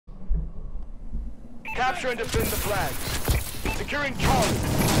Capture and defend the flags. Securing Charlie.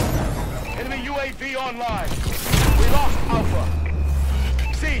 Enemy UAV online. We lost Alpha.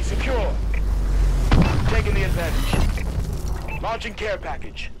 C secure. Taking the advantage. Launching care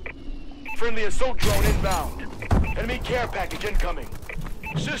package. Friendly assault drone inbound. Enemy care package incoming.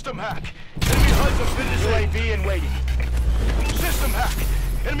 System hack. Enemy HUDs have been disabled. UAV in waiting. System hack.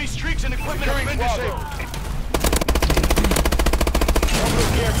 Enemy streaks and equipment have been disabled.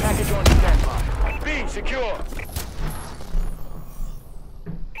 Orbital care package on standby. B secure.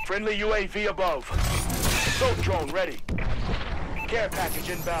 Friendly UAV above. Assault drone ready. Care package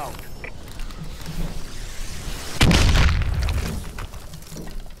inbound.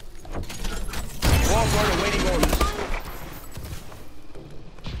 Warbird awaiting orders.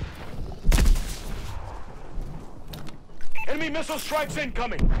 Enemy missile strikes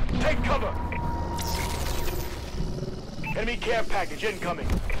incoming. Take cover. Enemy care package incoming.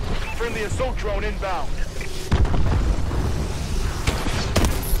 Friendly assault drone inbound.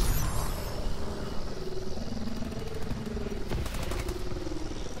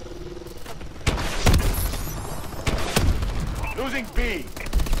 Losing B.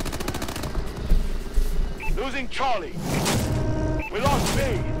 Losing Charlie. We lost B.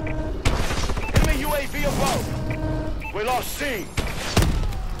 Enemy UAV above. We lost C.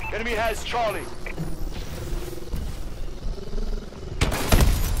 Enemy has Charlie.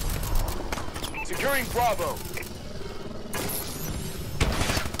 Securing Bravo.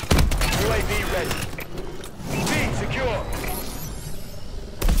 UAV ready. B secure.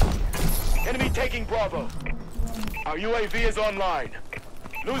 Enemy taking Bravo. Our UAV is online.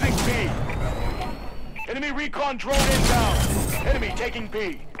 Losing B. Enemy recon drone inbound. Enemy taking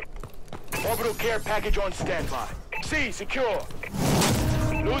B. Orbital care package on standby. C secure.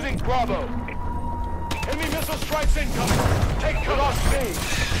 Losing Bravo. Enemy missile strikes incoming. Take cover. Lost B.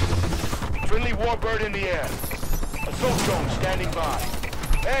 Friendly Warbird in the air. Assault drone standing by.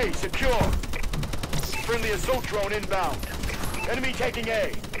 A secure. Friendly assault drone inbound. Enemy taking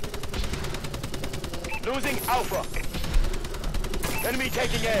A. Losing Alpha. Enemy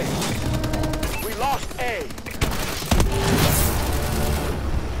taking A. We lost A.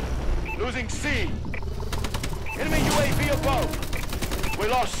 Losing C. Enemy UAV above. We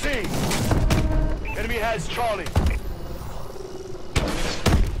lost C. Enemy has Charlie.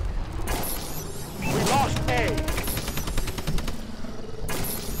 We lost A.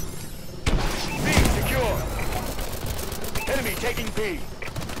 B secure. Enemy taking B.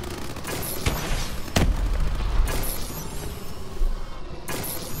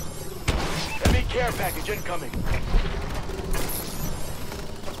 Enemy care package incoming.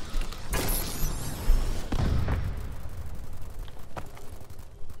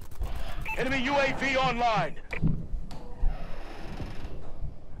 Enemy UAV online.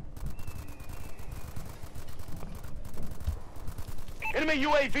 Enemy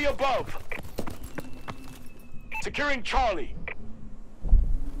UAV above. Securing Charlie.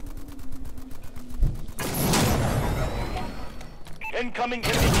 Incoming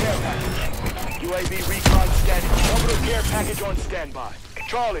enemy care package. UAV recon standing. Orbital care package on standby.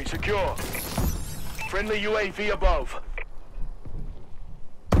 Charlie secure. Friendly UAV above.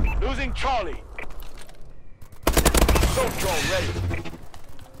 Losing Charlie. Assault drone ready.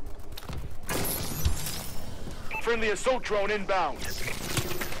 Friendly assault drone inbound.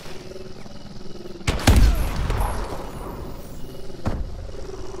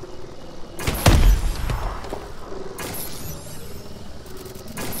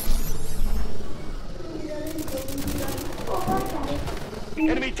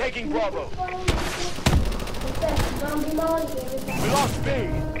 Enemy taking Bravo. We lost B.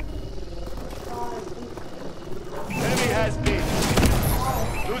 Enemy has B.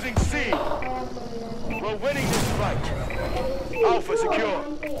 Losing C. We're winning this fight. Alpha secure.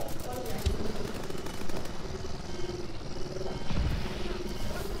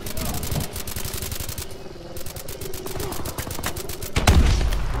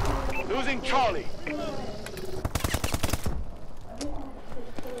 Losing Charlie.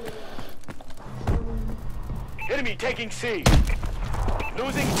 Enemy taking C.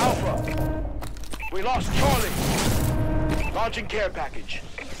 Losing Alpha. We lost Charlie. Launching care package.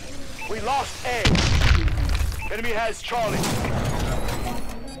 We lost A. Enemy has Charlie.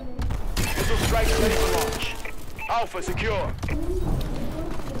 Missile strike ready for launch. Alpha secure.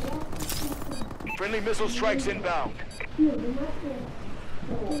 Friendly missile strikes inbound.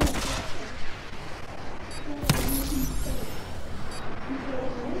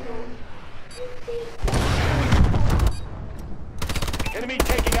 Enemy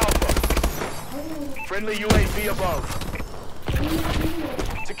taking Alpha. Friendly UAV above.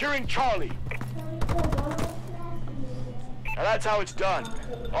 Securing Charlie. Now that's how it's done.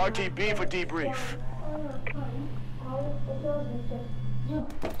 RTB for debrief.